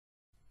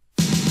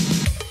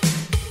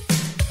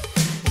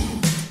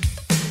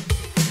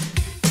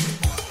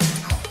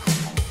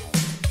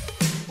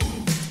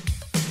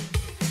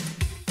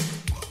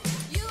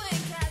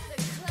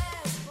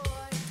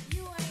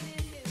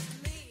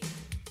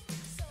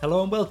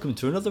Hello and welcome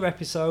to another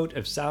episode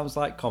of Sounds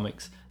Like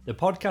Comics, the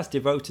podcast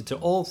devoted to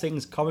all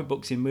things comic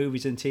books in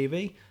movies and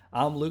TV.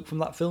 I'm Luke from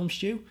That Film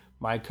Stew.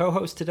 My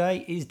co-host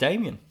today is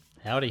Damien.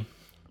 Howdy.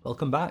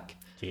 Welcome back.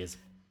 Cheers.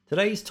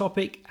 Today's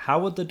topic,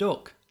 Howard the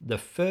Duck, the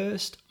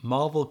first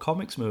Marvel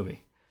Comics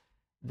movie.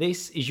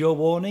 This is your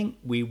warning,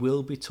 we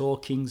will be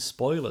talking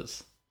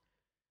spoilers.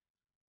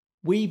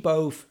 We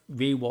both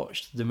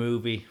rewatched the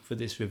movie for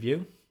this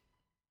review.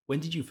 When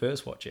did you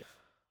first watch it?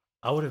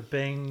 I would have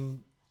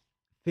been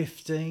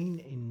 15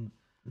 in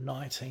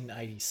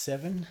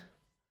 1987.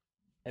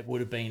 It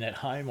would have been at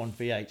home on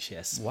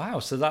VHS. Wow,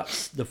 so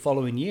that's the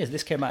following years.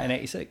 This came out in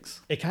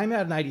 86. It came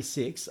out in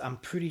 86. I'm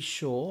pretty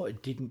sure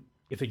it didn't.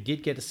 If it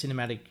did get a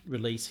cinematic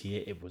release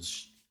here, it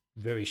was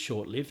very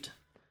short-lived.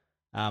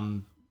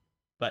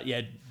 But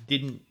yeah,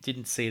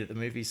 didn't see it at the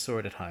movies. Saw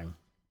it at home.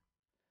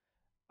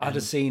 I'd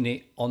have seen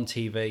it on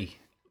TV.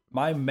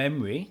 My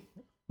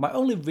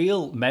only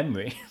real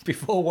memory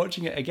before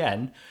watching it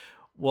again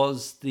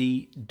was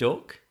the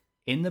duck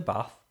in the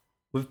bath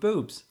with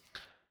boobs.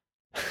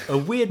 A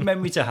weird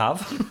memory to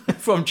have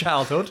from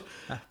childhood,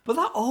 but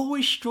that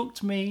always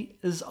struck me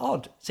as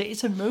odd. So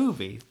it's a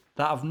movie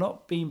that I've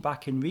not been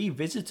back and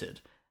revisited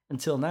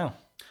until now.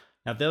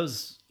 Now, there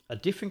was a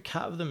different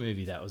cut of the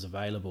movie that was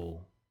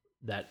available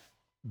that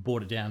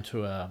brought it down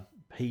to a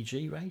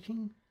PG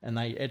rating, and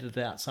they edited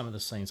out some of the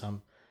scenes.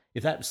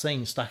 If that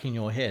scene stuck in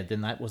your head, then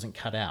that wasn't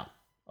cut out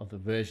of the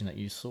version that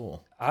you saw.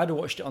 I'd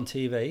watched it on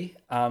TV,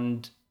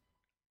 and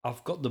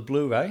I've got the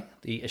Blu-ray,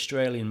 the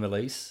Australian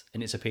release,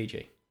 and it's a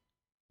PG.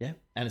 Yeah,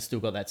 and it's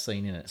still got that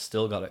scene in it.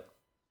 Still got it.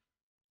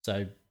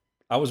 So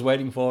I was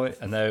waiting for it,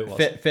 and there it was.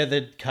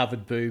 Feathered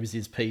covered boobs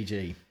is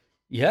PG.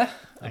 Yeah,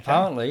 Okay.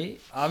 apparently.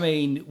 I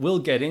mean, we'll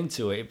get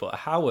into it, but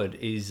Howard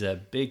is a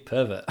big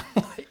pervert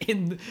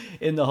in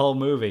the whole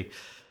movie.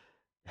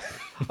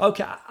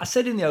 Okay, I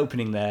said in the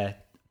opening there,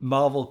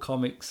 Marvel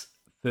Comics'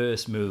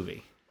 first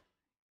movie.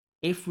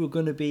 If we're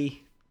going to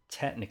be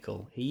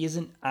technical, he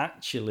isn't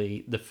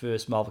actually the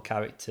first Marvel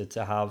character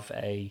to have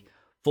a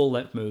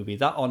full-length movie.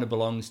 That honour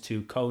belongs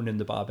to Conan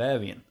the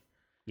Barbarian.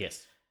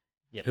 Yes.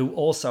 Yep. Who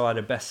also had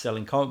a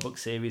best-selling comic book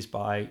series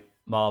by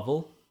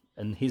Marvel,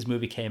 and his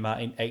movie came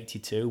out in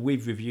 82.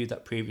 We've reviewed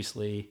that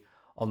previously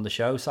on the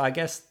show, so I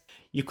guess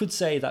you could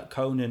say that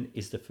Conan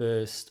is the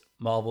first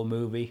Marvel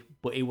movie,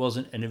 but it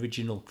wasn't an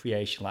original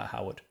creation like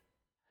Howard.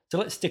 So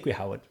let's stick with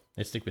Howard.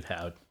 Let's stick with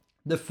Howard.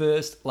 The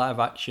first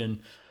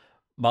live-action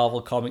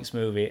Marvel Comics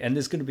movie, and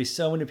there's going to be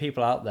so many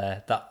people out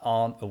there that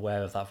aren't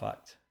aware of that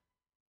fact.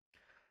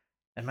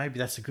 And maybe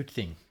that's a good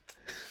thing.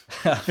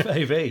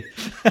 Maybe.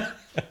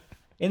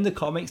 In the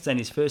comics, then,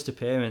 his first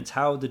appearance,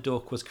 Howard the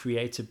Duck was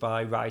created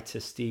by writer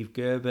Steve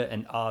Gerber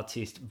and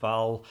artist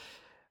Val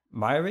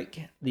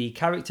Myrick. The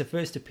character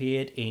first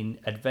appeared in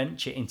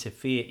Adventure into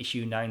Fear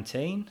issue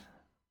 19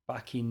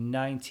 back in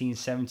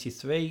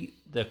 1973.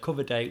 The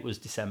cover date was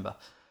December.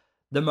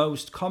 The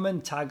most common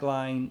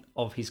tagline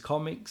of his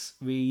comics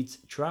reads,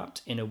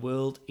 "Trapped in a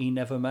world he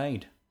never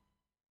made,"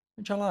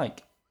 which I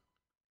like.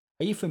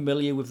 Are you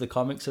familiar with the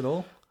comics at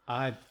all?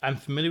 I'm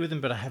familiar with them,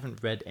 but I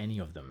haven't read any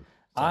of them.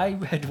 So I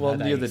read one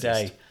the they other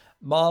day. exist.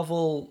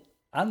 Marvel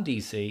and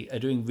DC are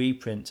doing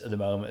reprints at the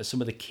moment of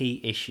some of the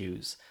key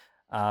issues.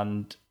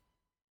 And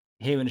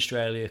here in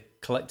Australia,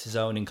 Collector's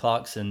Zone in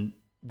Clarkson,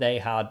 they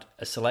had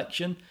a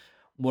selection,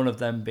 one of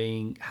them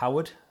being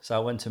Howard. So I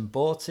went and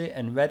bought it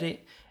and read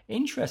it.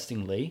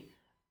 Interestingly,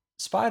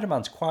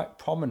 Spider-Man's quite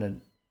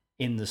prominent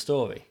in the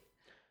story.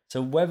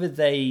 So whether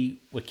they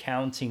were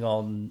counting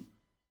on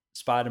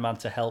Spider-Man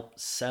to help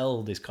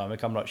sell this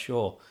comic, I'm not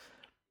sure.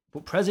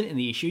 But present in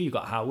the issue, you've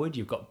got Howard,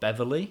 you've got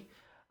Beverly,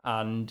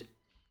 and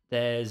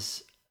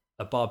there's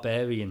a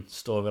barbarian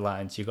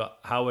storyline. So you've got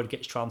Howard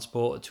gets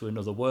transported to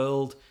another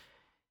world.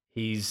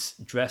 He's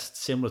dressed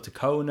similar to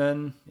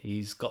Conan.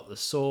 He's got the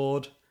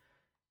sword.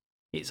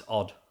 It's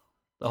odd.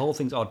 The whole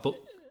thing's odd. But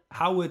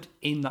Howard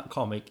in that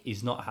comic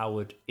is not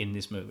Howard in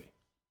this movie.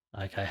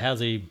 Okay, how's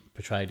he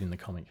portrayed in the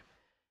comic?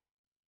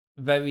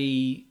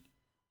 Very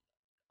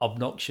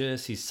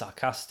obnoxious. He's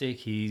sarcastic.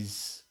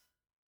 He's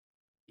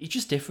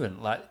just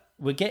different. Like,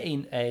 we're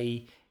getting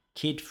a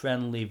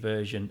kid-friendly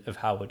version of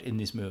Howard in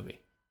this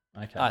movie.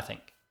 Okay. I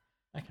think.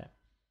 Okay.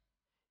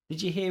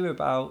 Did you hear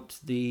about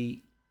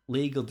the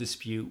legal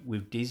dispute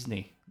with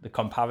Disney? The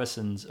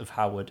comparisons of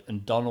Howard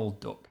and Donald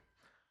Duck?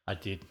 I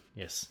did,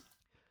 yes.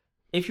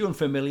 If you're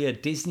unfamiliar,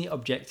 Disney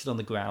objected on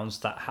the grounds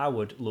that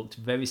Howard looked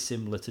very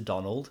similar to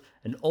Donald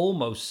and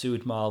almost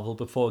sued Marvel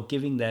before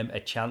giving them a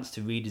chance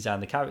to redesign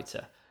the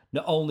character.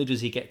 Not only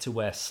does he get to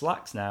wear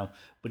slacks now,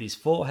 but his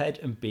forehead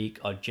and beak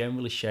are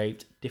generally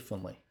shaped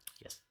differently.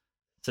 Yes.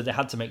 So they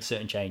had to make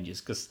certain changes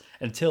because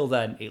until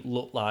then it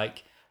looked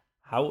like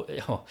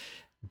Donald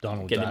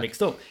getting Duck.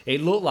 mixed up.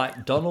 It looked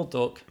like Donald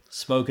Duck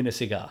smoking a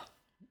cigar.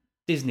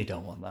 Disney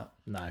don't want that.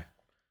 No.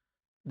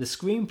 The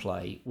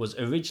screenplay was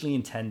originally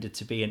intended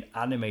to be an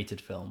animated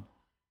film,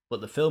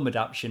 but the film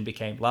adaptation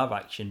became live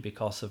action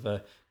because of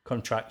a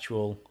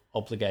contractual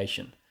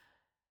obligation.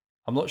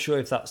 I'm not sure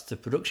if that's the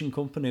production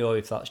company or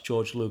if that's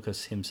George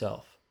Lucas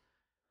himself.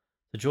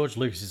 So George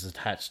Lucas is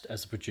attached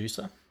as a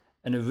producer.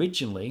 And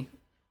originally,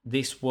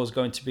 this was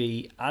going to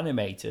be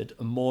animated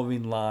and more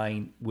in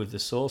line with the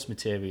source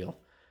material.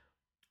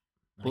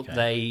 But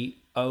they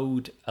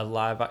owed a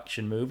live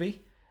action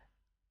movie,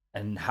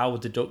 and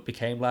Howard the Duck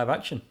became live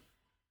action.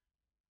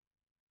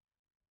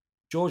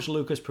 George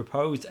Lucas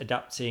proposed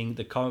adapting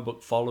the comic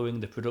book following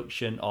the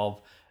production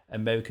of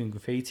American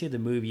Graffiti, the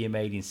movie he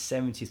made in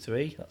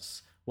 1973.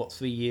 That's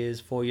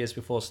 4 years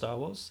before Star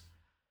Wars?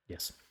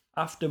 Yes.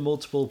 After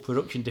multiple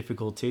production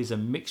difficulties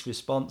and mixed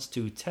response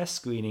to test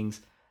screenings,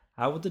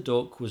 Howard the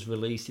Duck was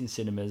released in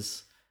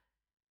cinemas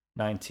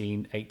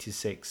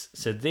 1986.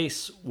 So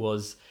this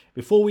was,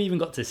 before we even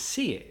got to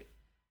see it,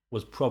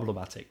 was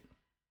problematic.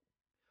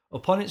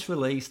 Upon its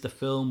release, the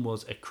film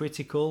was a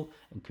critical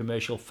and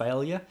commercial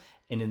failure,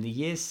 and in the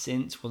years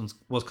since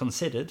was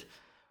considered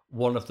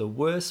one of the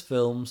worst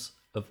films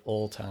of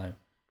all time.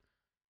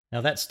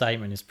 Now that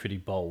statement is pretty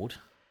bold,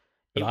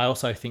 but I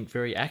also think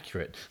very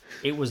accurate.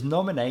 It was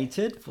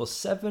nominated for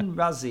 7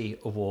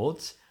 Razzie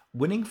Awards,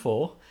 winning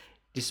 4.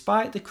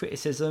 Despite the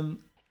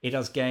criticism, it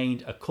has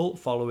gained a cult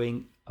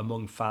following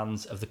among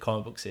fans of the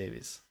comic book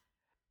series.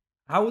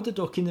 Howard the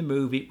Duck in the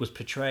movie was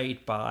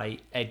portrayed by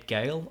Ed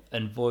Gale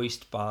and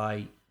voiced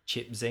by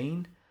Chip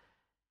Zien,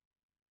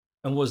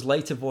 and was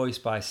later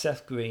voiced by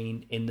Seth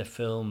Green in the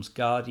films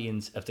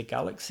Guardians of the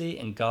Galaxy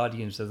and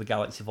Guardians of the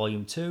Galaxy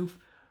Volume 2,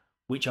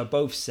 which are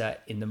both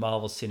set in the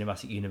Marvel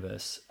Cinematic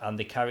Universe, and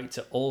the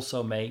character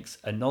also makes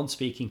a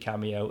non-speaking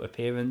cameo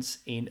appearance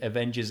in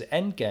Avengers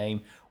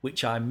Endgame,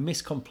 which I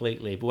missed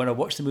completely, but when I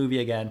watch the movie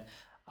again,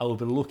 I will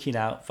be looking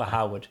out for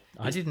Howard.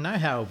 I didn't know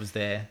Howard was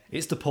there.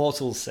 It's the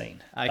portal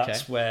scene. Okay.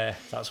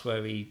 That's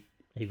where he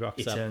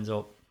rocks up. turns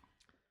up.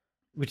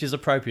 Which is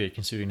appropriate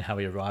considering how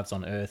he arrives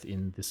on Earth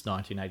in this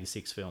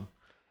 1986 film.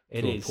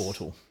 It is. A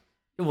portal.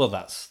 Well,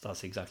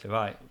 that's exactly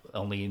right.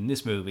 Only in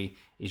this movie,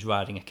 he's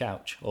riding a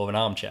couch or an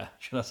armchair,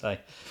 should I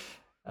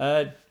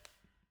say.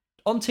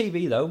 On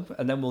TV, though,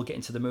 and then we'll get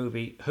into the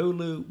movie,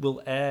 Hulu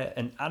will air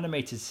an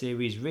animated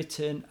series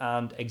written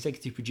and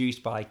executive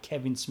produced by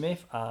Kevin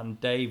Smith and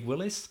Dave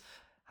Willis.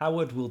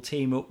 Howard will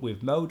team up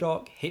with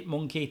MODOK,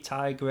 Hitmonkey,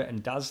 Tigra,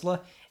 and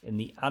Dazzler in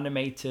the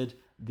animated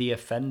The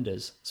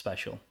Offenders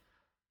special.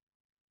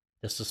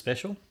 Just a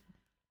special?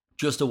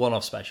 Just a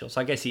one-off special.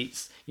 So I guess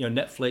it's,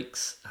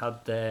 Netflix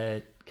had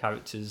their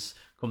characters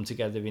come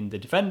together in The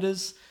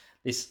Defenders,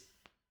 this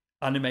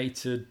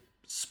animated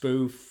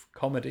spoof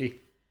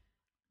comedy,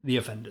 The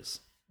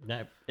Offenders.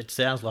 No, it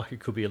sounds like it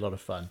could be a lot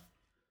of fun.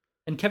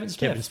 And Kevin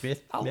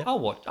Smith. Yep. I'll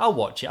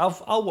watch it.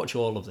 I'll watch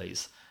all of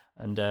these,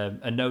 and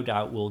no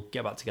doubt we'll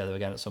get back together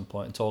again at some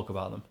point and talk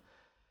about them.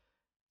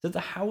 So the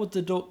Howard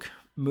the Duck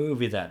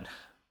movie then.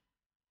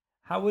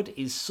 Howard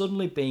is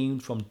suddenly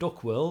beamed from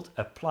Duck World,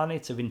 a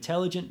planet of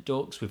intelligent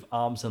ducks with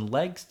arms and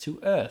legs, to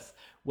Earth,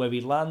 where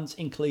he lands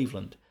in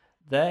Cleveland.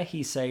 There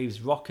he saves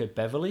Rocker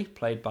Beverly,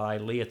 played by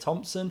Leah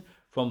Thompson,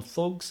 from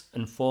thugs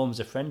and forms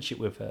a friendship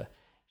with her.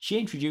 She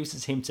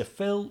introduces him to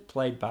Phil,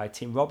 played by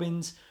Tim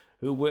Robbins,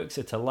 who works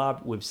at a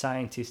lab with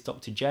scientist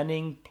Dr.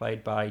 Jennings,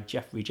 played by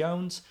Jeffrey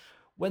Jones.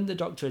 When the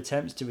Doctor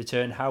attempts to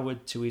return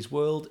Howard to his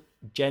world,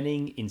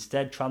 Jennings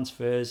instead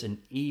transfers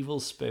an evil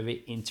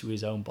spirit into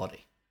his own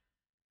body.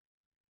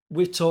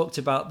 We've talked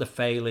about the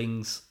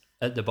failings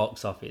at the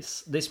box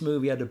office. This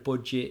movie had a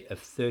budget of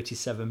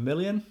 $37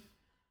 million.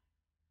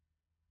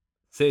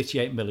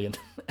 $38 million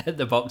at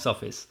the box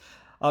office.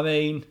 I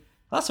mean,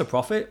 that's a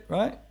profit,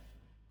 right?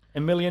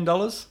 $1 million.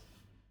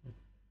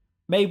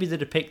 Maybe they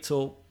depict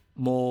up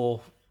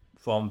more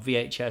from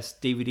VHS,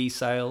 DVD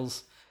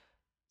sales,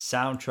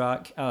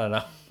 soundtrack. I don't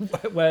know,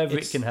 wherever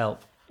it can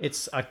help.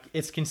 It's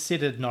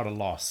considered not a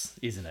loss,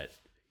 isn't it?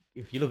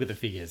 If you look at the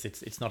figures,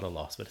 it's not a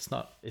loss, but it's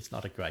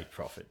not a great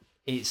profit.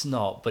 It's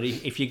not, but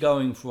if you're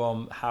going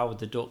from Howard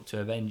the Duck to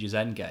Avengers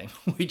Endgame,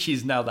 which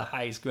is now the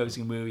highest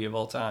grossing movie of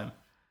all time,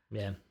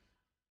 yeah,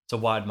 it's a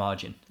wide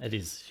margin. It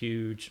is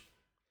huge.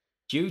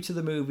 Due to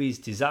the movie's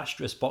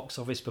disastrous box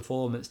office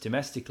performance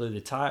domestically,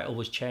 the title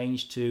was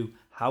changed to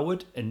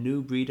Howard, a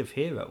New Breed of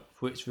Hero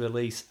for its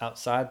release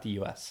outside the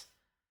US.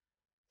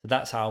 So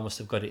that's how I must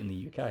have got it in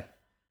the UK.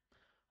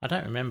 I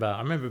don't remember.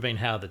 I remember being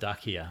Howard the Duck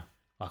here,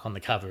 like on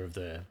the cover of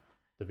the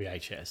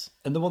VHS.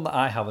 And the one that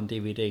I have on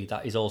DVD,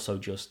 that is also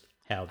just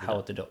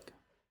Howard the Duck.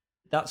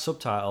 That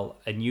subtitle,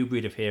 A New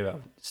Breed of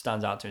Hero,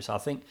 stands out to me. So I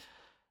think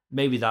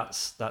maybe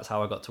that's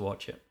how I got to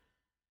watch it.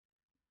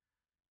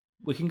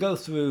 We can go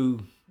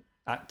through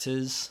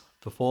actors,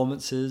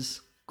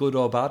 performances, good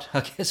or bad.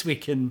 I guess we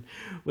can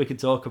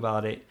talk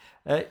about it.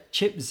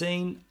 Chip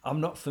Zien,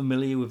 I'm not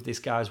familiar with this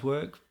guy's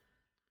work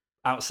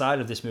outside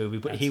of this movie,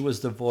 but he was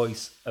the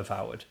voice of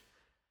Howard.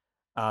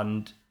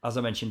 And as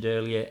I mentioned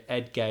earlier,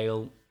 Ed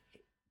Gale,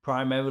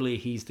 primarily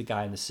he's the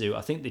guy in the suit.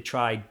 I think they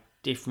tried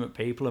different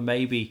people and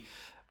maybe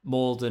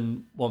more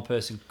than one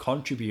person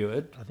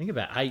contributed. I think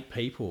about 8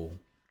 people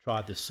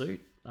tried the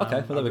suit.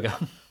 Okay, well, there we go.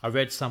 I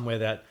read somewhere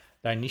that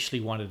they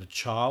initially wanted a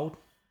child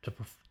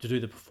to do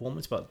the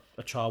performance, but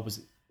a child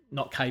was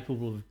not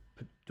capable of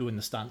doing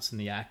the stunts and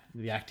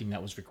the acting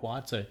that was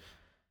required. So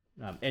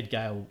Ed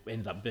Gale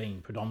ended up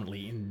being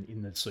predominantly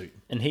in the suit.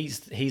 And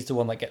he's the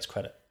one that gets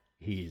credit.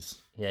 He is.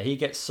 Yeah, he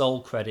gets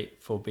sole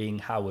credit for being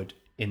Howard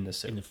in the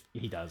suit.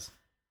 He does.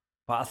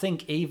 But I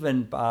think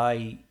even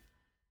by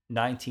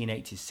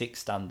 1986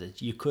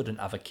 standards, you couldn't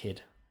have a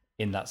kid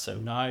in that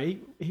suit. No,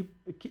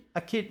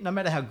 a kid, no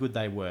matter how good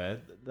they were,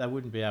 they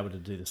wouldn't be able to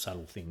do the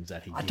subtle things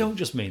that he did. I don't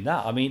just mean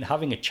that. I mean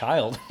having a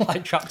child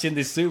like trapped in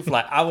this suit for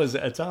like hours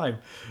at a time.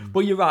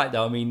 But you're right,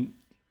 though. I mean,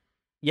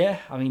 yeah.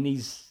 I mean,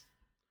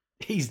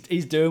 he's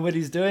doing what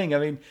he's doing. I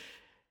mean,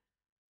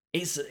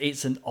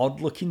 it's an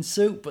odd looking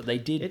suit, but they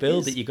did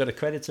build it. You got to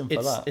credit him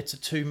for that. It's a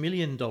 $2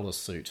 million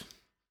suit,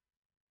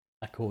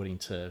 according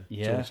to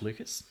George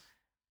Lucas.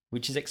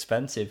 Which is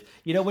expensive.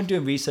 You know, when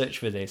doing research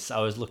for this, I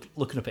was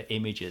looking up at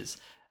images,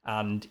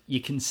 and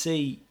you can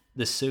see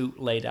the suit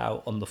laid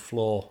out on the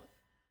floor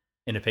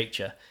in a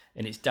picture,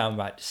 and it's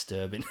downright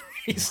disturbing.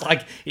 It's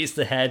like, it's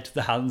the head,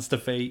 the hands, the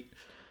feet.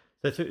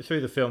 So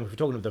through the film, if we're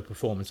talking about the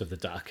performance of the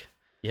Duck,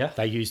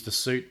 they used the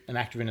suit, an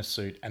actor in a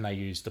suit, and they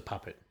used the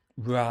puppet.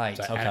 Right,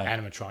 so okay.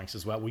 Animatronics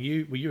as well. Were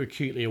you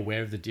acutely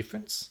aware of the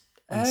difference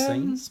in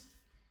scenes?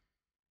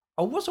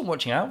 I wasn't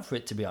watching out for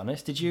it, to be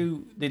honest.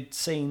 Did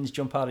scenes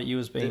jump out at you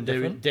as being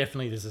different?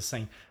 Definitely, there's a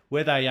scene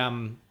where they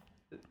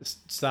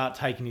start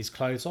taking his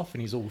clothes off,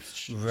 and he's all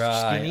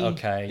skinny.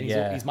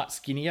 Okay, he's much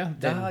skinnier.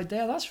 Yeah,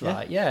 that's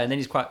right. Yeah, and then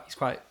he's quite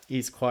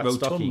rotund.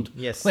 Stocky,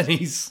 yes, when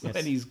he's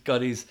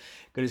got his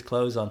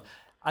clothes on.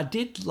 I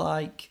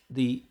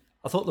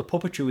thought the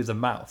puppetry with the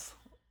mouth,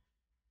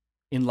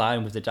 in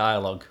line with the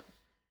dialogue,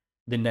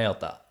 they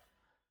nailed that.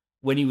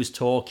 When he was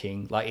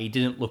talking, like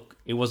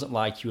it wasn't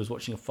like he was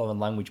watching a foreign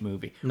language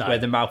movie where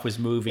the mouth was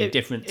moving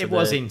different to it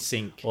was in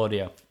sync.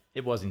 Audio.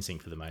 It was in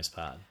sync for the most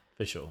part,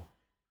 for sure.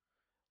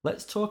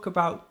 Let's talk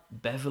about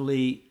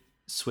Beverly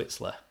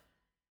Switzler.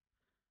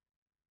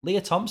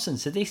 Leah Thompson.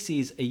 So this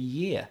is a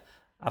year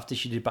after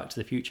she did Back to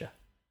the Future.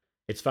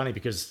 It's funny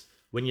because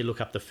when you look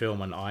up the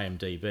film on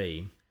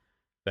IMDb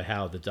for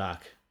Howard the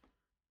Duck,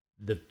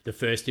 the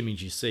first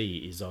image you see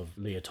is of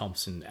Leah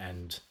Thompson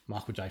and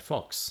Michael J.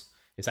 Fox.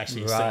 It's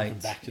actually a scene from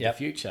Back to the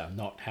Future,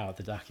 not Howard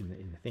the Duck in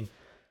the thing.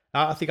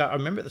 I think I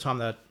remember at the time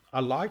that I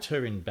liked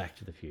her in Back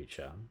to the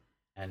Future,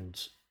 and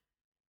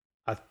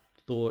I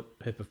thought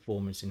her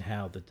performance in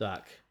Howard the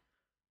Duck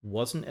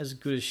wasn't as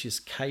good as she's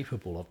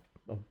capable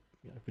of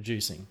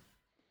producing.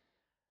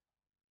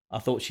 I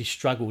thought she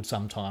struggled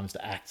sometimes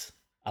to act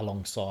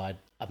alongside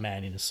a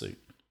man in a suit.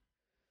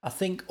 I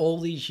think all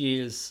these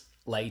years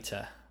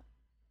later,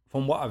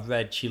 from what I've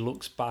read, she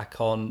looks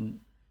back on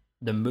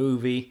the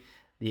movie,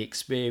 the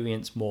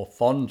experience more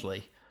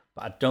fondly,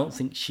 but I don't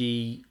think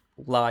she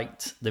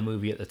liked the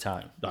movie at the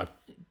time. No,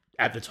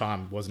 at the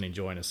time, wasn't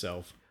enjoying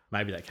herself.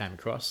 Maybe that came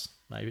across,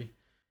 maybe.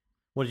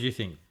 What did you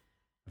think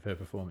of her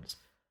performance?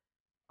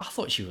 I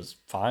thought she was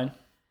fine.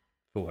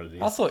 For what it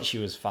is. I thought she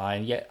was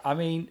fine. Yeah, I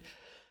mean,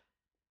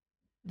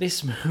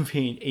 this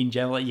movie in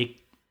general, you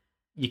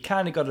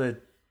kind of got to...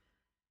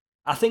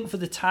 I think for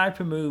the type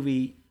of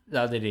movie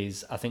that it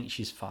is, I think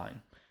she's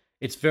fine.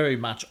 It's very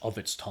much of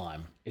its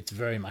time. It's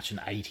very much an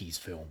 80s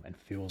film and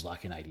feels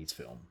like an 80s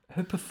film.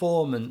 Her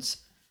performance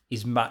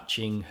is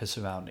matching her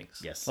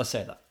surroundings. Yes. Let's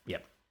say that.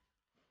 Yep.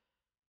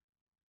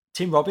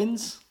 Tim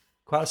Robbins,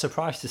 quite a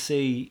surprise to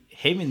see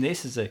him in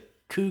this as a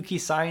kooky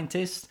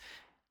scientist.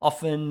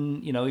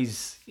 Often,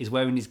 he's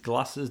wearing his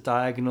glasses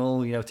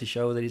diagonal, to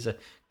show that he's a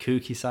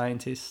kooky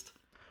scientist.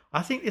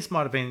 I think this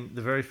might have been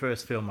the very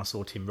first film I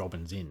saw Tim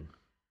Robbins in.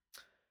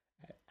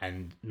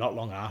 And not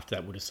long after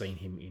that, would have seen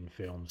him in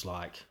films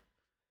like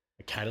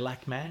A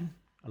Cadillac Man,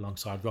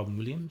 alongside Robin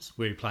Williams,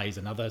 where he plays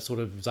another sort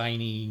of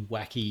zany,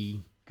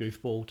 wacky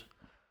goofball.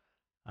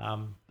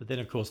 But then,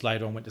 of course,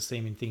 later on went to see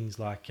him in things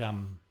like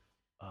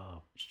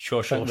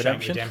Shawshank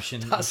Redemption.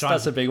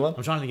 That's a big one.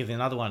 I'm trying to think of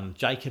another one.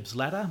 Jacob's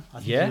Ladder.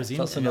 I think he was in.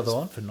 That's another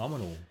one.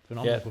 Phenomenal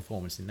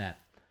performance in that.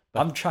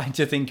 But I'm trying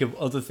to think of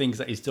other things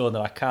that he's done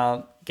that I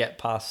can't get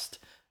past.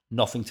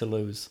 Nothing to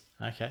Lose.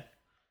 Okay.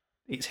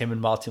 It's him and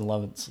Martin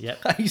Lawrence. Yep.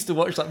 I used to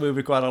watch that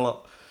movie quite a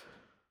lot.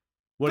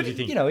 What did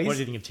you think? What did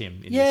you think of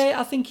Tim?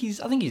 I think he's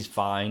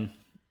fine.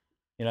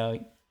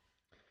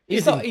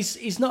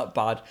 He's not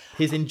bad.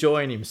 He's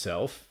enjoying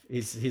himself.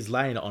 He's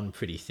laying it on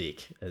pretty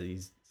thick.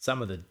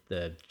 Some of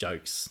the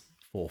jokes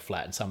fall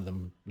flat, and some of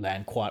them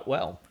land quite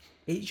well.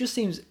 It just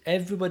seems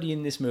everybody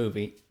in this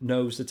movie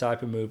knows the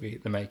type of movie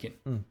they're making.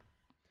 Mm.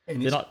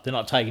 They're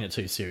not taking it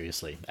too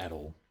seriously at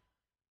all.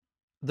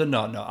 They're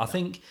not. No, I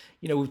think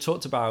we've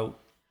talked about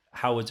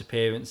Howard's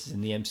appearances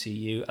in the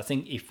MCU. I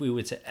think if we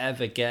were to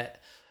ever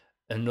get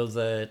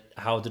another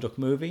Howard the Duck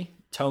movie,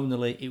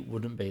 tonally it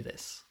wouldn't be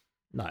this.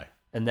 No.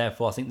 And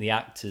therefore I think the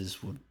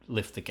actors would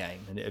lift the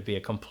game and it would be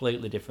a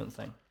completely different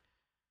thing.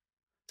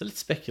 So let's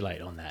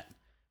speculate on that.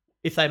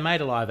 If they made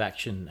a live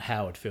action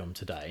Howard film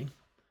today,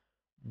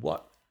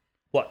 what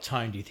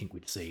tone do you think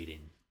we'd see it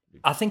in?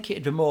 I think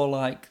it'd be more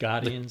like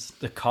Guardians.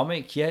 The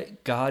comic, yeah.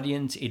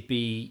 Guardians, it'd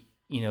be,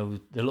 the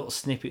little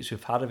snippets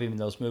we've had of him in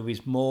those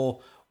movies,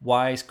 more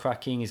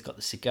wisecracking. He's got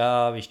the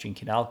cigar, he's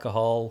drinking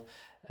alcohol,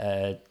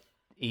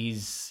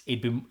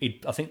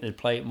 I think they'd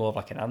play it more of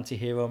like an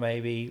anti-hero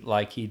maybe,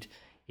 like he'd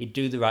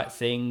do the right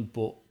thing,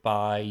 but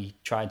by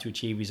trying to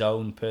achieve his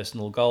own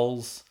personal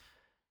goals.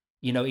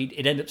 You know,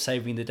 he'd end up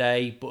saving the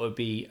day, but it would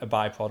be a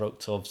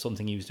byproduct of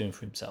something he was doing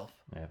for himself.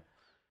 Yeah.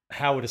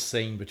 How would a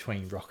scene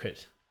between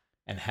Rocket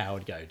and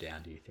Howard go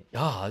down, do you think?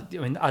 I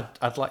mean,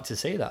 I'd like to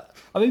see that.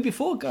 I mean,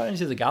 before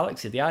Guardians of the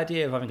Galaxy, the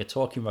idea of having a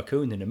talking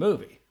raccoon in a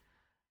movie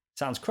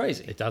sounds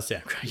crazy. It does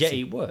sound crazy. Yeah,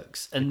 it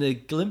works. And the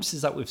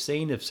glimpses that we've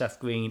seen of Seth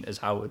Green as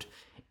Howard,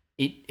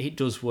 it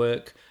does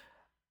work.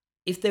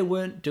 If they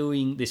weren't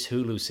doing this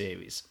Hulu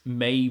series,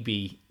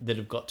 maybe they'd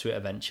have got to it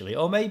eventually.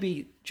 Or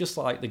maybe, just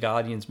like the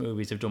Guardians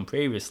movies have done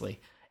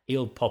previously,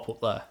 he'll pop up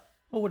there.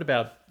 Well, what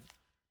about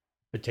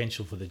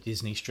potential for the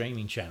Disney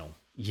streaming channel?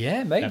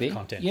 Yeah, maybe.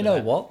 Content you for know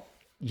that. what?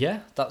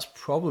 Yeah, that's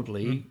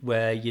probably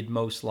where you'd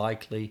most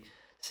likely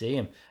see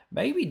him.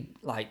 Maybe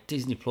like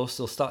Disney Plus,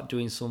 they'll start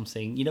doing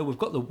something. You know, we've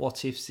got the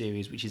What If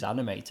series, which is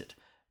animated.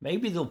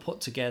 Maybe they'll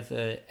put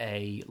together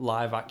a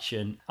live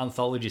action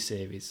anthology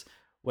series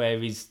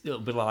where it'll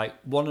be like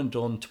one and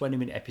done,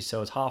 20-minute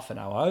episodes, half an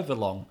hour, however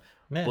long,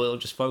 Yeah. but it'll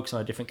just focus on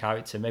a different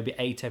character, maybe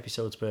 8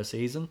 episodes per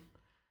season.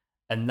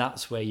 And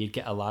that's where you'd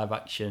get a live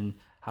action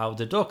Howard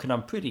the Duck. And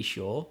I'm pretty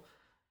sure,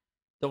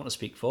 don't want to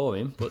speak for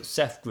him, but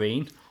Seth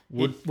Green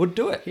would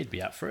do it. He'd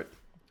be up for it.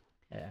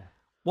 Yeah.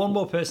 One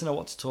more person I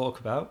want to talk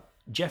about,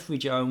 Jeffrey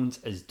Jones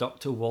as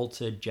Dr.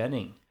 Walter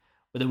Jennings.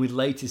 But then we'd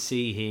later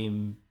see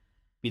him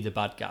be the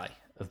bad guy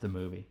of the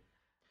movie.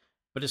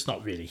 But it's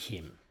not really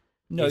him.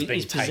 No, he's been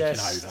he's taken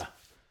possessed. over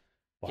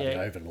by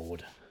the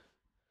Overlord.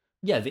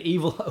 Yeah, the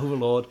evil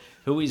Overlord,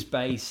 who is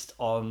based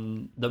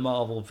on the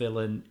Marvel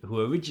villain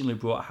who originally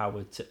brought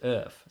Howard to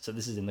Earth. So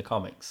this is in the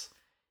comics.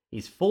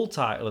 His full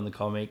title in the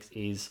comics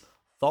is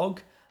Thog,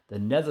 the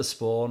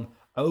Netherspawn,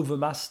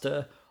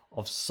 Overmaster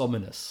of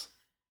Summoners.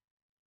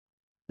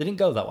 They didn't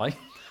go that way.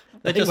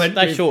 They went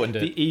with shortened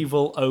it. The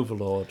evil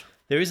Overlord.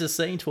 There is a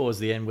scene towards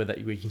the end where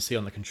we can see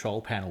on the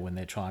control panel when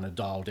they're trying to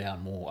dial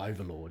down more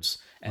overlords,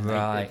 and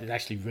Right. it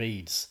actually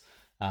reads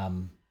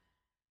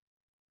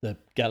the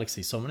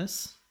Galaxy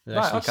Summoners.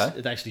 Okay.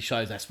 It actually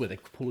shows that's where they're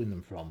pulling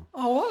them from.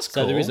 Oh, that's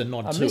cool. So there is a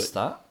nod I to missed it.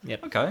 that.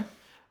 Yep. Okay.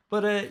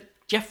 But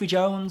Jeffrey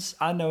Jones,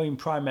 I know him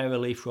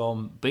primarily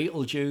from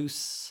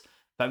Beetlejuice,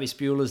 Ferris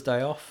Bueller's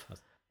Day Off.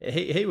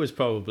 He was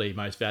probably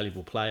most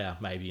valuable player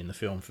maybe in the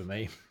film for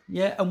me.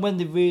 Yeah, and when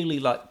they really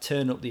like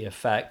turn up the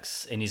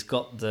effects, and he's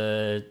got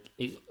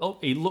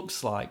he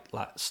looks like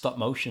stop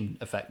motion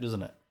effect,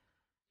 doesn't it?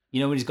 You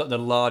know when he's got the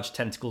large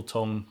tentacle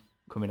tongue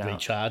coming out.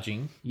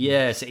 Recharging.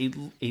 Yeah, so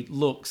it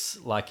looks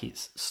like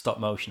it's stop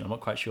motion. I'm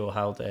not quite sure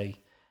how they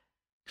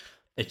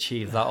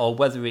achieve that, or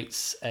whether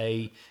it's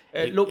it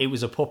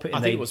was a puppet, and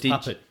I think it was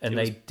puppet. and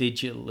they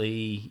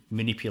digitally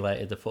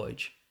manipulated the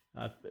footage.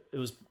 It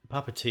was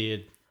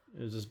puppeteered.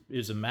 It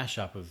was a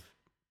mashup of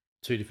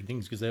two different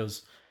things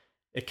because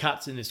it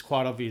cuts and it's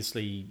quite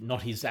obviously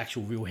not his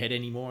actual real head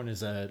anymore, and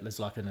there's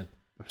like a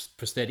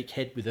prosthetic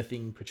head with a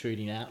thing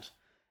protruding out,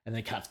 and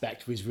then it cuts back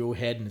to his real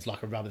head and it's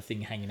like a rubber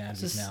thing hanging out of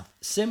his mouth.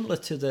 Similar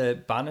to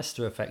the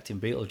Bannister effect in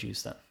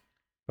Beetlejuice, then,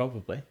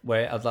 Probably.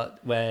 where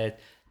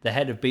the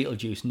head of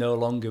Beetlejuice no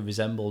longer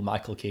resembled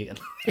Michael Keaton.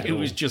 It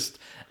was just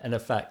an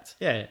effect.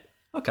 Yeah,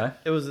 Okay.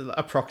 it was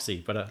a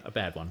proxy, but a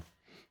bad one.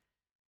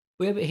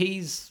 Yeah, but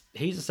he's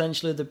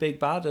essentially the big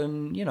bad,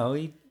 and you know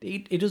he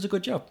does a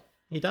good job.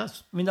 He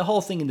does. I mean, the whole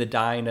thing in the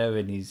diner,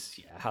 and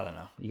I don't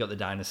know, you got the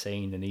diner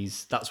scene, and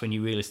that's when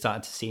you really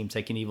start to see him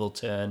take an evil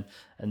turn,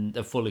 and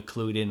they're fully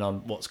clued in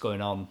on what's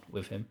going on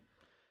with him.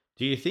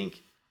 Do you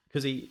think,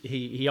 because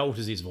he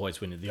alters his voice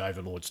when the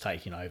Overlord's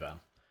taking over,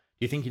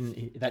 do you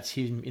think that's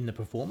him in the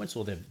performance,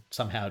 or they've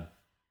somehow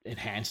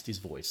enhanced his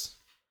voice?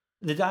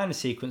 The diner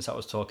sequence I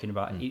was talking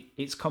about,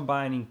 it's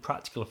combining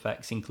practical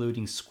effects,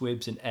 including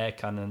squibs and air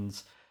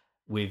cannons,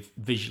 with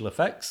visual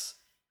effects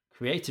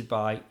created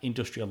by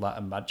Industrial Light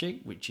and Magic,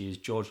 which is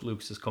George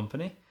Lucas's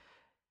company.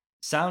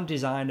 Sound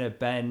designer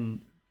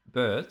Ben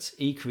Burt,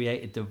 he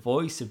created the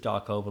voice of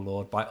Dark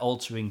Overlord by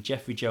altering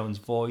Jeffrey Jones'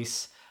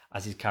 voice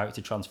as his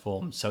character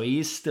transforms. So he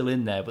is still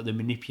in there, but they're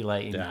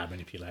manipulating,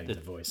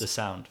 the voice. the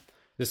sound.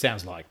 This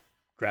sounds like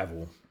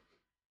gravel.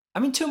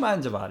 I'm in two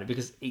minds about it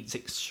because it's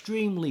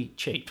extremely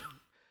cheap,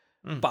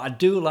 but I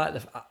do like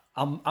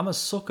I'm a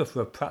sucker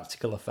for a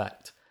practical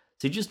effect.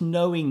 So just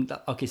knowing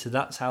that, okay, so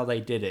that's how they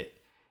did it.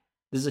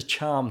 There's a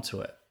charm to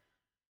it.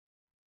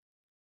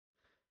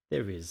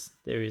 There is.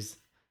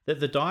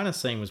 The diner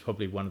scene was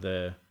probably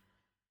it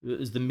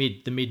was the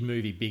mid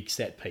movie big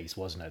set piece,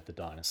 wasn't it? The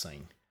diner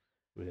scene,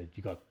 where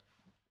you got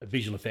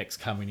visual effects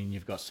coming in,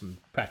 you've got some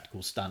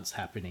practical stunts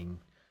happening,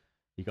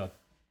 you got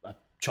a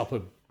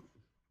chopper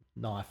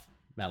knife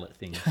mallet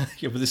thing.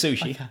 Yeah, with the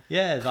sushi.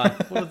 Yeah,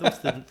 like what's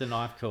the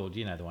knife called?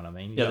 You know the one I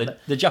mean. Yeah,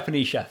 the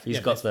Japanese chef.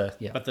 He's got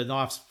but the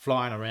knife's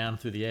flying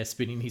around through the air,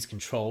 spinning. He's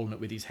controlling it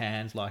with his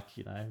hand, like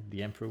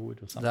the emperor would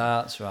or something.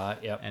 That's right.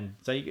 Yeah. And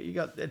so you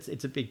got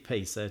it's a big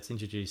piece. So it's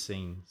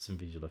introducing some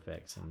visual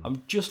effects. And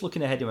I'm just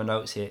looking ahead in my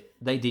notes here.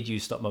 They did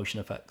use stop motion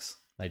effects.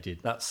 They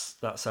did. That's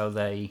how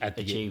they At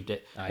the achieved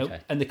it. Okay.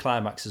 And the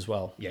climax as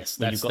well. Yes,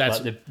 When that's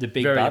like, the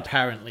big very bad.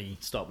 apparently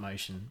stop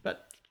motion,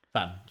 but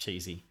fun,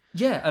 cheesy.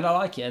 Yeah, and I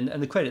like it.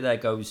 And the credit there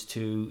goes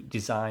to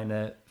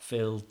designer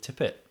Phil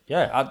Tippett.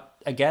 Yeah,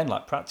 again,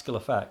 like practical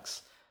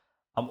effects,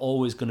 I'm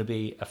always going to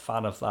be a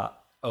fan of that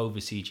over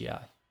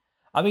CGI.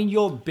 I mean,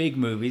 your big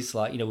movies,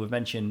 like, we've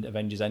mentioned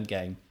Avengers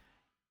Endgame,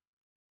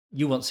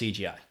 you want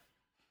CGI.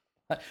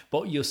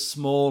 But your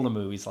smaller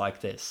movies like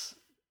this,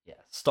 yeah,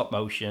 stop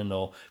motion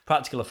or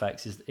practical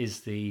effects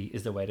is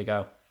the way to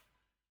go.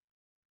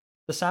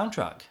 The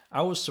soundtrack,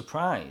 I was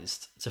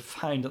surprised to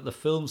find that the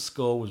film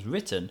score was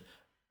written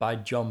by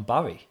John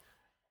Barry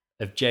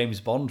of James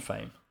Bond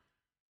fame.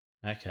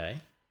 Okay.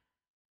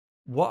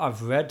 What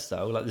I've read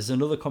though, like there's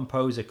another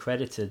composer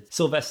credited,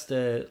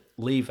 Sylvester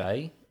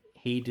Levay.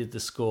 He did the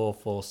score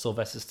for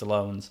Sylvester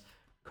Stallone's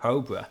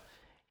Cobra.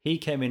 He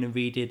came in and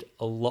redid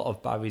a lot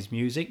of Barry's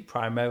music,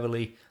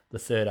 primarily the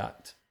third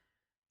act.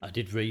 I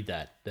did read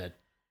that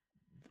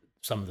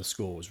some of the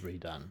score was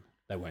redone.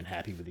 They weren't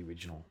happy with the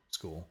original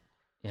score.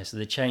 Yeah, so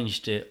they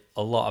changed it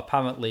a lot.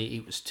 Apparently,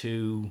 it was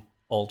too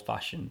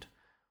old-fashioned.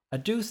 I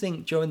do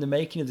think during the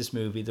making of this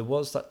movie, there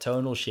was that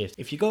tonal shift.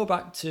 If you go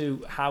back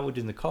to Howard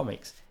in the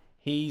comics,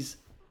 he's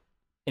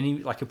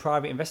like a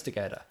private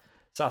investigator.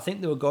 So I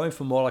think they were going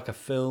for more like a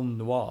film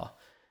noir.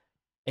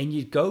 And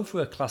you'd go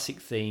for a classic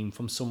theme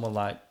from someone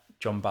like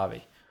John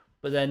Barry.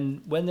 But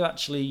then when they're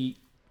actually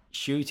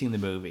shooting the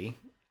movie,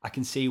 I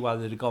can see why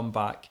they'd have gone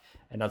back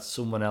and had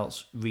someone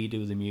else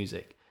redo the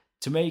music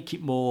to make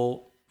it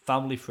more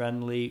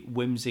family-friendly,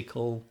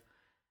 whimsical,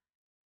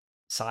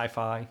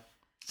 sci-fi.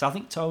 So I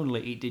think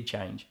tonally it did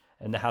change,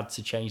 and they had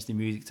to change the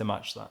music to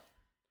match that.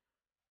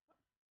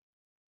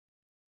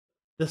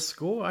 The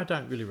score, I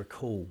don't really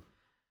recall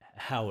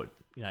how it,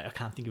 I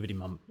can't think of it in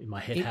my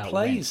head how It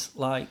plays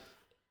like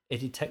a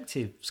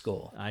detective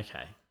score.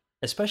 Okay.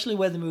 Especially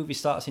where the movie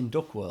starts in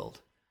Duck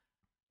World.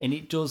 And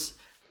it does,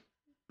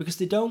 because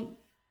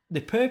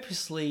they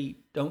purposely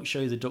don't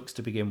show you the ducks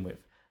to begin with.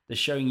 They're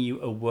showing you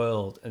a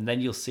world, and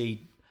then you'll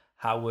see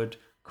Howard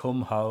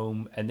come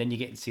home, and then you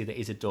get to see that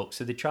he's a duck.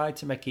 So they tried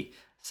to make it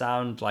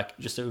sound like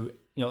just and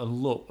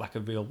look like a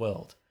real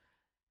world.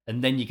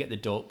 And then you get the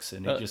ducks,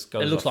 and it just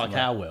goes. It looks off like from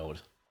there. our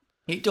world.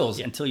 It does,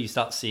 until you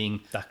start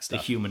seeing Duck the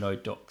stuff.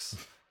 humanoid ducks.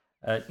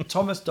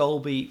 Thomas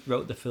Dolby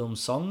wrote the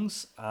film's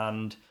songs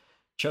and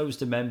chose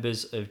the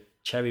members of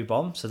Cherry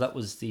Bomb. So that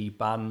was the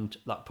band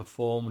that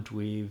performed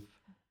with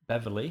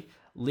Beverly.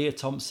 Leah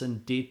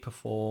Thompson did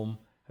perform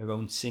her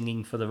own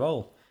singing for the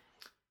role.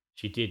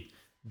 She did.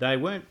 They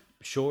weren't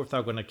sure if they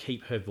were going to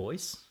keep her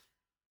voice,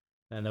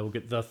 and they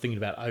were thinking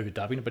about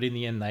overdubbing it, but in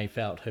the end they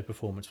felt her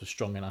performance was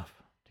strong enough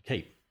to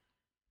keep.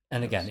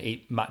 And again,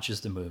 it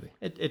matches the movie.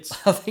 It's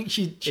I think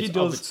she it's of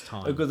does its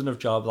time. a good enough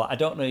job. Like, I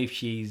don't know if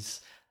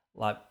she's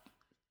like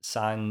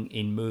sang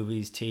in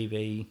movies,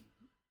 TV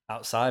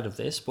outside of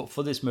this, but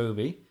for this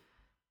movie,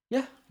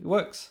 yeah, it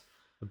works.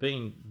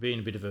 Being a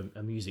bit of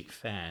a music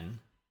fan,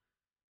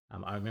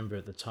 I remember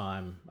at the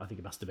time, I think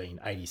it must have been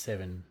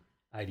 87,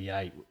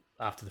 88,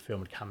 after the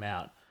film had come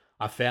out,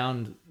 I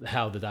found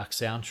Howard the Duck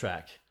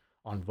soundtrack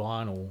on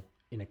vinyl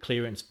in a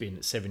clearance bin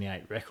at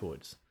 78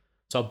 Records.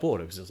 So I bought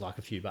it because it was like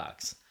a few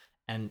bucks.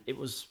 And it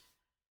was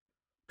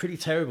pretty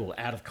terrible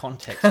out of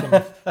context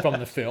from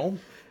the film.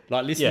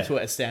 Like listening to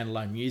it as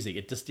standalone music,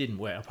 it just didn't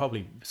work. I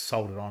probably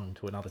sold it on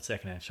to another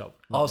secondhand shop.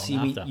 Oh, so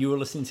you were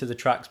listening to the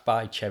tracks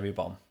by Cherry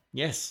Bomb?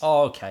 Yes.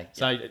 Oh, okay.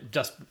 So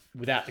just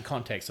without the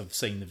context of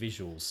seeing the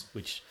visuals,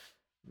 which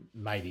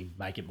maybe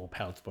make it more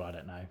palatable, I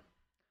don't know.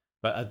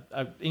 But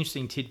an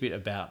interesting tidbit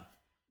about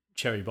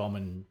Cherry Bomb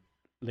and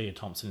Leah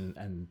Thompson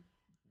and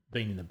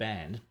being in the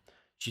band,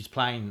 she's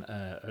playing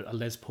a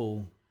Les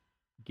Paul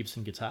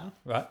Gibson guitar.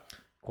 Right.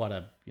 Quite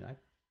a,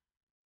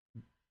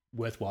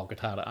 worthwhile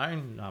guitar to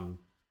own.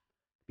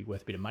 Be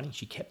worth a bit of money.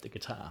 She kept the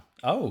guitar.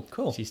 Oh,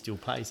 cool. She still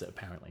plays it,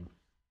 apparently.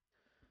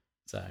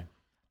 So,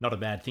 not a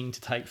bad thing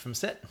to take from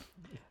set.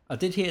 I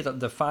did hear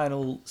that the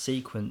final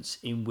sequence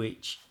in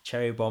which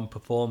Cherry Bomb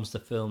performs the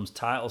film's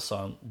title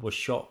song was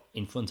shot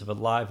in front of a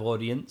live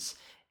audience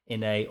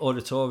in a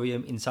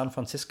auditorium in San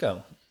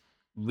Francisco.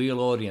 Real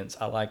audience.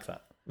 I like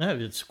that. No,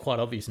 it's quite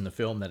obvious in the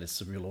film that it's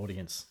a real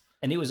audience.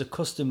 And it was a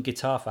custom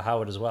guitar for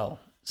Howard as well.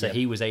 So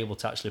he was able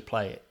to actually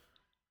play it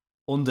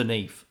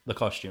underneath the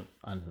costume.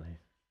 Underneath.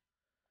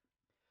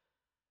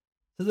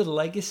 So the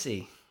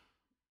legacy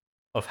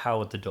of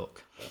Howard the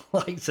Duck.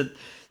 So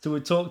we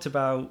talked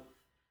about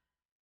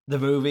the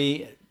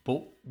movie,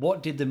 but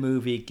what did the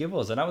movie give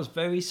us? And I was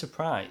very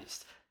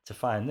surprised to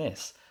find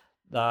this,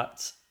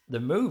 that the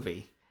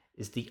movie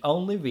is the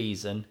only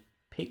reason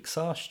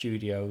Pixar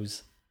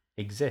Studios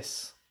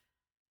exists.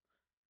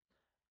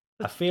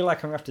 I feel like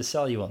I'm going to have to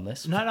sell you on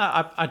this. No,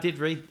 I did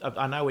read.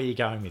 I know where you're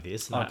going with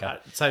this. Okay.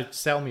 So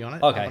sell me on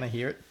it. Okay. I want to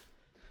hear it.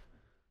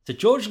 So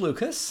George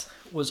Lucas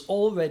was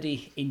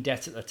already in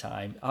debt at the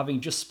time,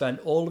 having just spent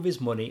all of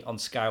his money on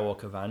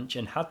Skywalker Ranch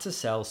and had to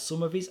sell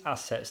some of his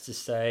assets to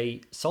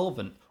stay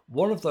solvent.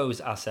 One of those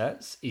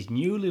assets is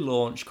newly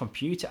launched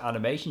computer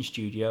animation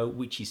studio,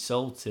 which he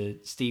sold to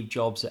Steve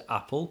Jobs at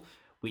Apple,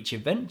 which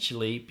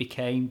eventually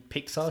became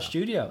Pixar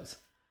Studios.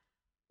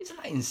 Isn't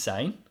that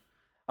insane?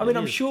 I mean,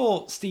 I'm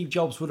sure Steve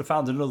Jobs would have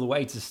found another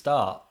way to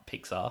start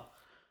Pixar.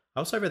 I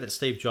also read that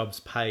Steve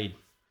Jobs paid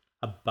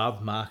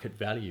above market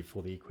value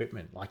for the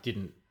equipment, like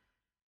didn't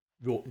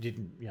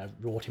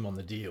rort him on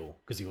the deal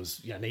because he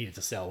was needed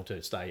to sell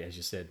to stay, as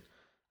you said,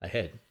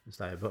 ahead and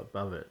stay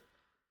above it.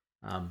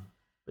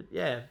 But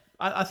yeah,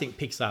 I think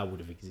Pixar would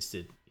have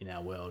existed in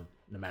our world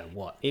no matter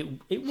what. It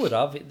would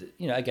have,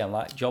 again,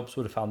 like Jobs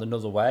would have found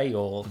another way,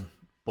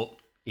 but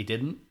he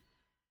didn't,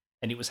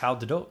 and it was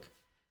Howard the Duck.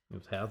 It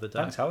was Howard the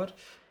Duck. Thanks, Howard.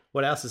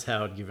 What else has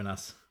Howard given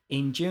us?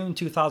 In June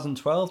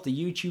 2012,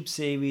 the YouTube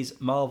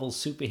series Marvel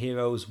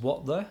Superheroes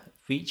What The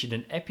featured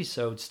an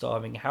episode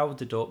starring Howard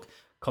the Duck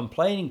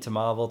complaining to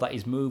Marvel that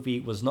his movie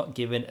was not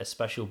given a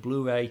special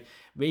Blu-ray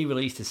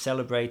re-release to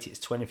celebrate its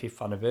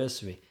 25th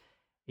anniversary.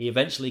 He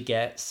eventually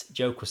gets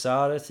Joe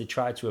Quesada to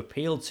try to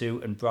appeal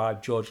to and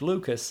bribe George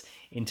Lucas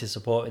into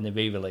supporting the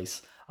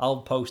re-release.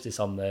 I'll post this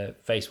on the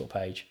Facebook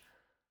page.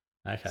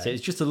 Okay. So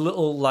it's just a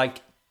little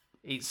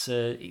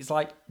it's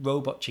like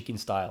Robot Chicken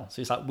style. So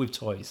it's like with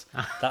toys.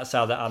 That's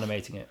how they're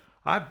animating it.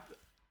 I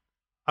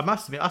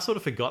must admit, I sort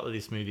of forgot that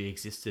this movie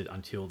existed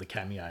until the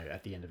cameo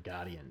at the end of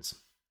Guardians.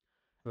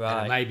 Right.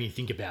 And it made me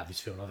think about this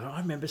film. I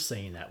remember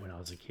seeing that when I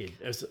was a kid.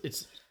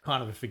 It's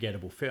kind of a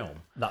forgettable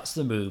film. That's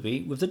the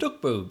movie with the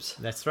duck boobs.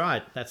 That's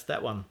right. That's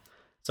that one.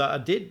 So I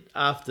did,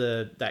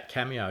 after that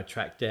cameo,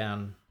 track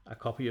down a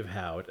copy of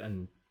Howard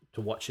and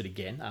to watch it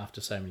again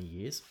after so many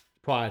years,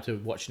 prior to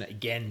watching it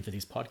again for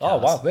this podcast. Oh,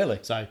 wow, really?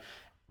 So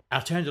I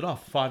turned it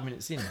off 5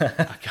 minutes in.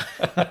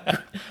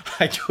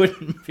 I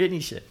couldn't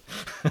finish it.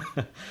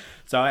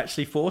 So I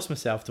actually forced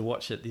myself to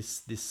watch it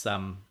this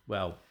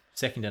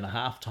second and a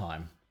half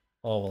time.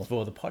 Oh, well,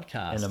 for the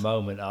podcast. In a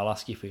moment, I'll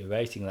ask you for your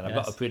rating. Then I've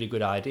got a pretty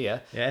good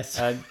idea.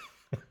 Yes.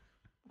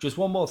 Just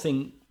one more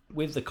thing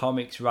with the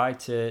comics,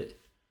 writer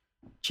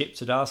Chip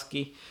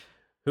Zdarsky,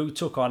 who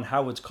took on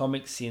Howard's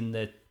comics in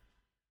the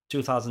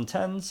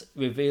 2010s,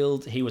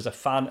 revealed he was a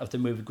fan of the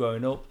movie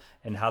growing up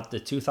and had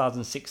the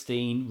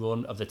 2016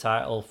 run of the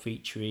title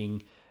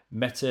featuring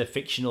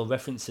meta-fictional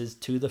references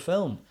to the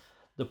film.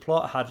 The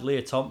plot had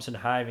Leah Thompson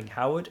hiring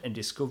Howard and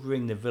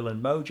discovering the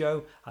villain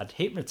Mojo had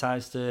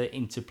hypnotized her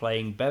into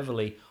playing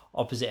Beverly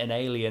opposite an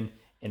alien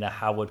in a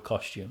Howard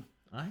costume.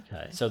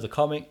 Okay. So the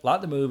comic,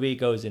 like the movie,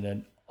 goes in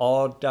an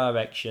odd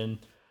direction.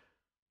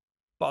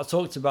 But I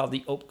talked about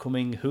the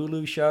upcoming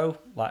Hulu show.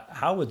 Like,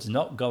 Howard's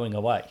not going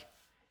away.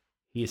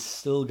 He is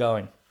still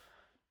going.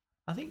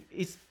 I think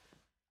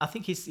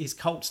his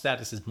cult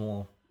status is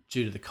more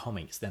due to the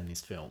comics than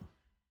this film.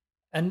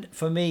 And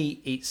for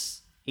me,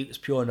 it was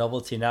pure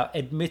novelty. Now,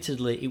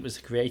 admittedly, it was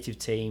a creative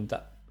team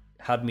that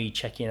had me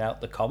checking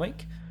out the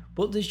comic,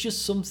 but there's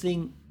just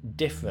something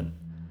different.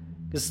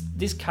 Because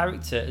this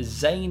character, as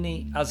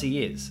zany as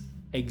he is,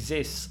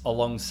 exists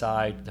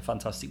alongside the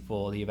Fantastic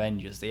Four, the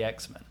Avengers, the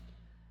X-Men.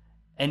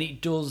 And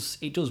it does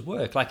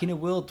work. Like in a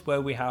world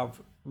where we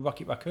have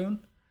Rocket Raccoon,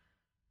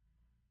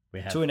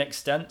 to an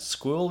extent,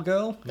 Squirrel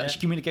Girl, that she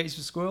communicates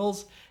with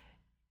squirrels,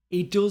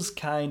 it does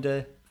kind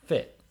of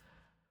fit.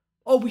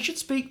 Oh, we should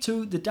speak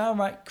to the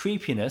downright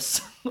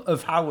creepiness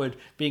of Howard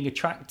being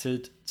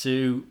attracted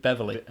to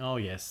Beverly. Oh,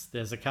 yes.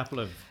 There's a couple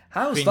of...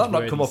 How's that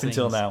not come up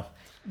until now?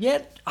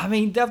 Yet, I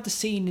mean, they have the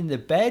scene in the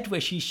bed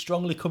where she's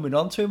strongly coming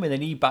onto him and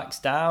then he backs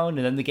down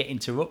and then they get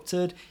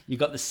interrupted.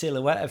 You've got the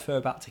silhouette of her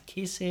about to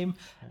kiss him.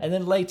 And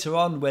then later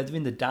on, where they're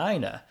in the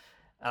diner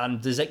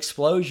and there's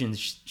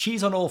explosions,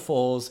 she's on all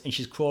fours and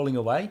she's crawling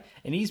away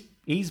and he's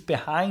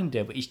behind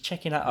her, but he's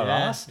checking out her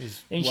ass.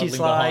 And she's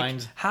like,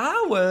 behind.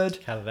 Howard!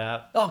 Cut it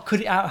out. Oh,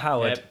 cut it out,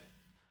 Howard. Yep.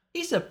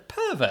 He's a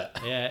pervert.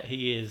 Yeah,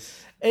 he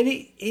is. And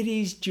it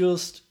is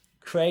just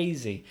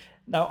crazy.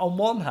 Now, on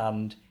one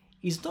hand,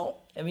 he's not...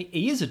 I mean,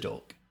 he is a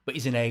duck, but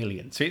he's an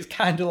alien. So it's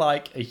kind of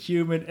like a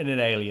human and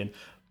an alien.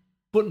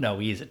 But no,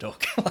 he is a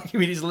duck. Like, I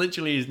mean, it's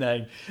literally his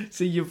name.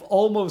 So you've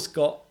almost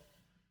got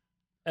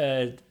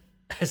a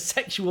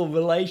sexual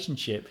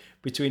relationship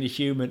between a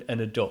human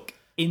and a duck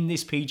in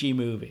this PG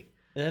movie.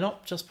 They're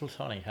not just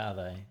platonic, are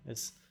they?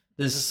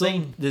 There's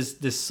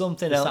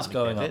something else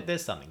going on.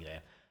 There's something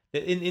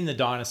there. In the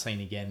diner scene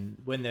again,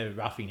 when they're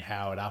roughing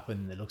Howard up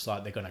and it looks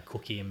like they're going to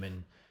cook him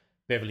and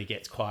Beverly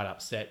gets quite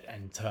upset,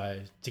 and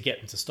to get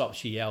them to stop,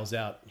 she yells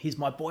out, "He's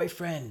my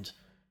boyfriend!"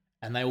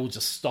 And they all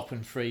just stop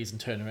and freeze and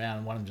turn around,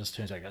 and one of them just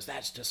turns around and goes,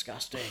 "That's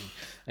disgusting!"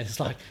 And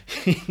it's like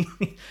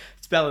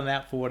spelling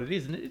out for what it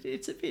is, and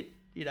it's a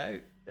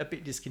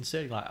bit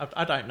disconcerting. Like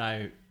I don't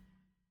know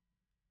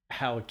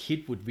how a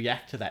kid would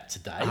react to that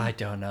today. I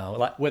don't know,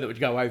 like whether it would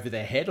go over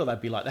their head or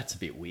they'd be like, "That's a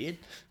bit weird."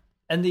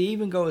 And they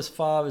even go as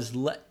far as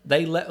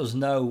they let us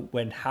know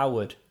when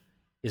Howard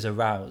is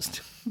aroused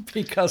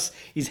because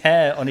his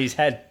hair on his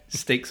head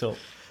sticks up.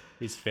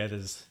 His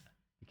feathers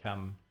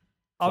become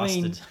flustered.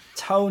 I mean,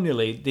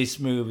 tonally, this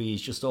movie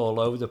is just all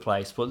over the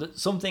place. But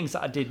some things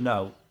that I did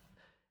know,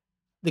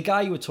 the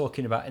guy you were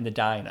talking about in the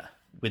diner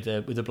with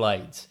the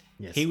blades,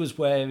 Yes. He was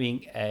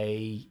wearing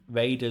a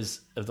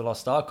Raiders of the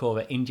Lost Ark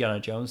or Indiana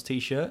Jones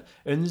t-shirt,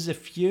 and there's a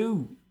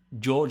few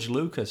George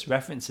Lucas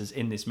references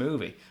in this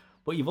movie.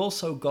 But you've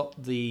also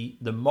got the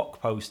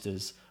mock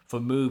posters for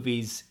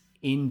movies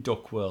in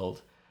Duck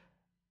World.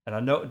 And I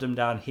noted them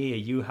down here.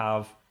 You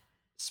have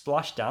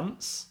Splash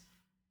Dance.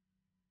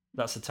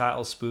 That's the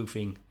title,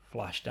 spoofing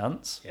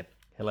Flashdance. Yep.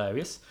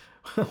 Hilarious.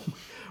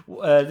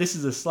 This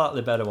is a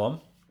slightly better one.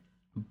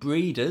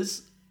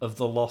 Breeders of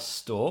the Lost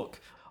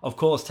Stork. Of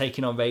course,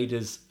 taking on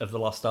Raiders of the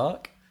Lost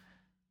Ark.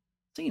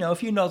 So, a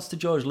few nods to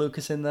George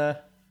Lucas in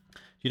there. Do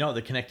you know what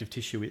the connective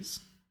tissue is?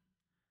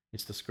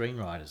 It's the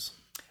screenwriters.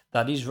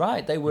 That is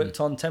right. They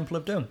worked on Temple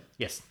of Doom.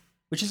 Yes.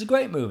 Which is a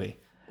great movie.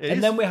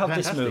 And then we have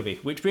fantastic. this movie,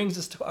 which brings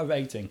us to our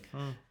rating.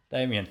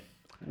 Damien,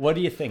 what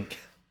do you think?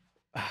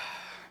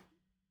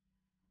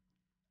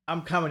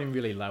 I'm coming in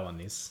really low on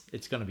this.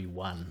 It's going to be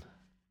 1.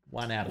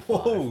 1 out of 5.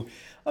 Whoa,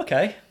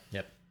 okay.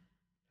 Yep.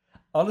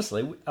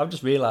 Honestly, I've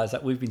just realised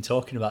that we've been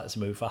talking about this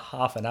movie for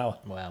half an hour.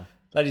 Wow.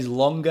 That is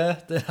longer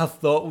than I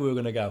thought we were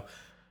going to go.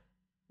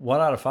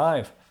 1 out of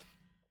 5.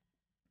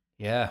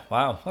 Yeah,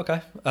 wow,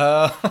 okay.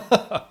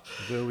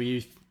 Where were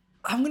you?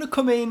 I'm going to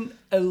come in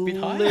a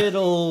higher?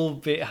 little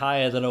bit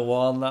higher than a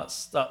 1.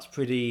 That's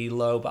pretty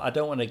low, but I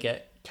don't want to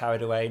get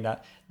carried away now.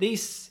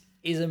 This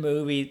is a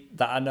movie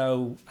that I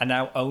know I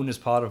now own as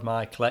part of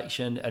my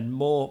collection, and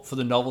more for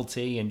the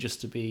novelty and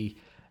just to be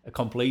a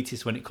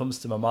completist when it comes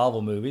to my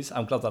Marvel movies.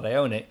 I'm glad that I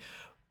own it,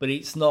 but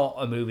it's not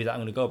a movie that I'm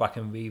going to go back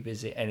and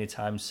revisit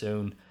anytime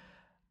soon.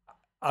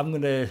 I'm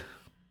going to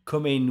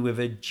come in with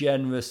a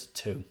generous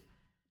 2.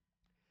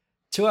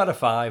 2 out of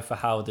 5 for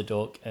Howard the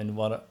Duck and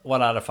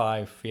 1 out of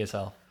 5 for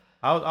yourself.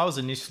 I was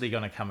initially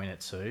going to come in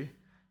at 2,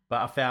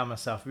 but I found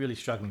myself really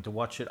struggling to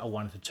watch it. I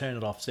wanted to turn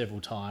it off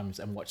several times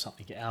and watch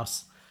something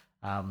else.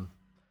 I've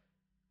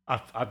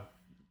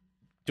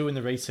doing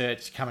the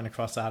research, coming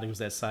across articles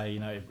that say,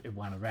 it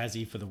won a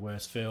Razzie for the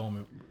worst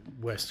film,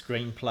 worst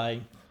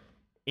screenplay.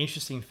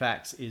 Interesting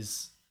facts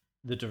is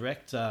the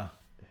director,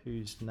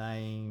 whose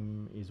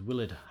name is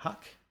Willard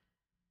Huck.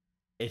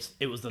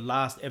 It was the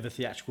last ever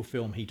theatrical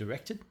film he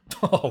directed.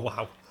 Oh,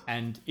 wow.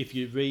 And if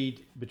you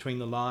read between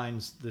the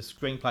lines, the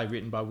screenplay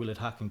written by Willard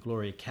Huck and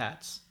Gloria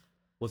Katz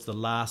was the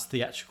last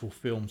theatrical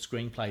film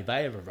screenplay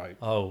they ever wrote.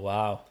 Oh,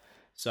 wow.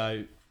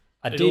 So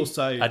I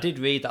did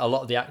read that a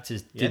lot of the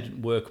actors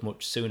didn't work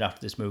much soon after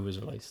this movie was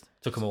released.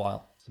 Took them a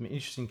while. Some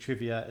interesting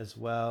trivia as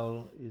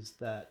well is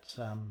that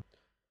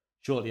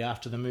shortly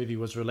after the movie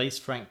was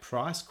released, Frank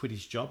Price quit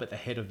his job at the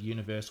head of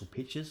Universal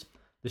Pictures,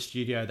 the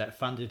studio that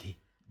funded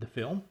the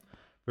film.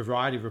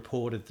 Variety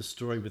reported the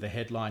story with the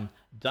headline,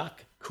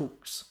 "Duck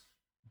Cooks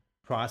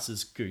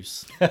Price's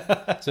Goose."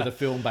 So the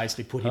film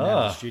basically put him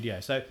out of the studio.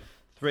 So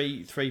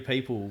three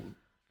people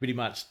pretty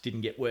much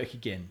didn't get work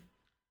again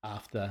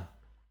after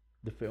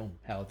the film,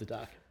 Howard the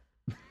Duck.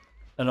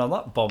 And on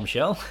that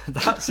bombshell,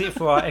 that's it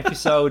for our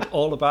episode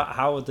all about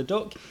Howard the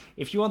Duck.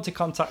 If you want to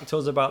contact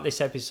us about this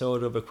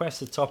episode or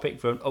request a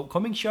topic for an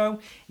upcoming show,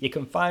 you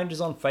can find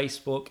us on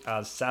Facebook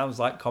as Sounds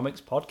Like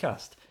Comics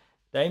Podcast.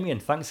 Damien,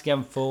 thanks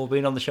again for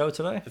being on the show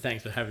today.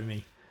 Thanks for having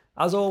me.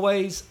 As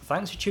always,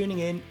 thanks for tuning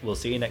in. We'll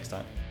see you next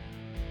time.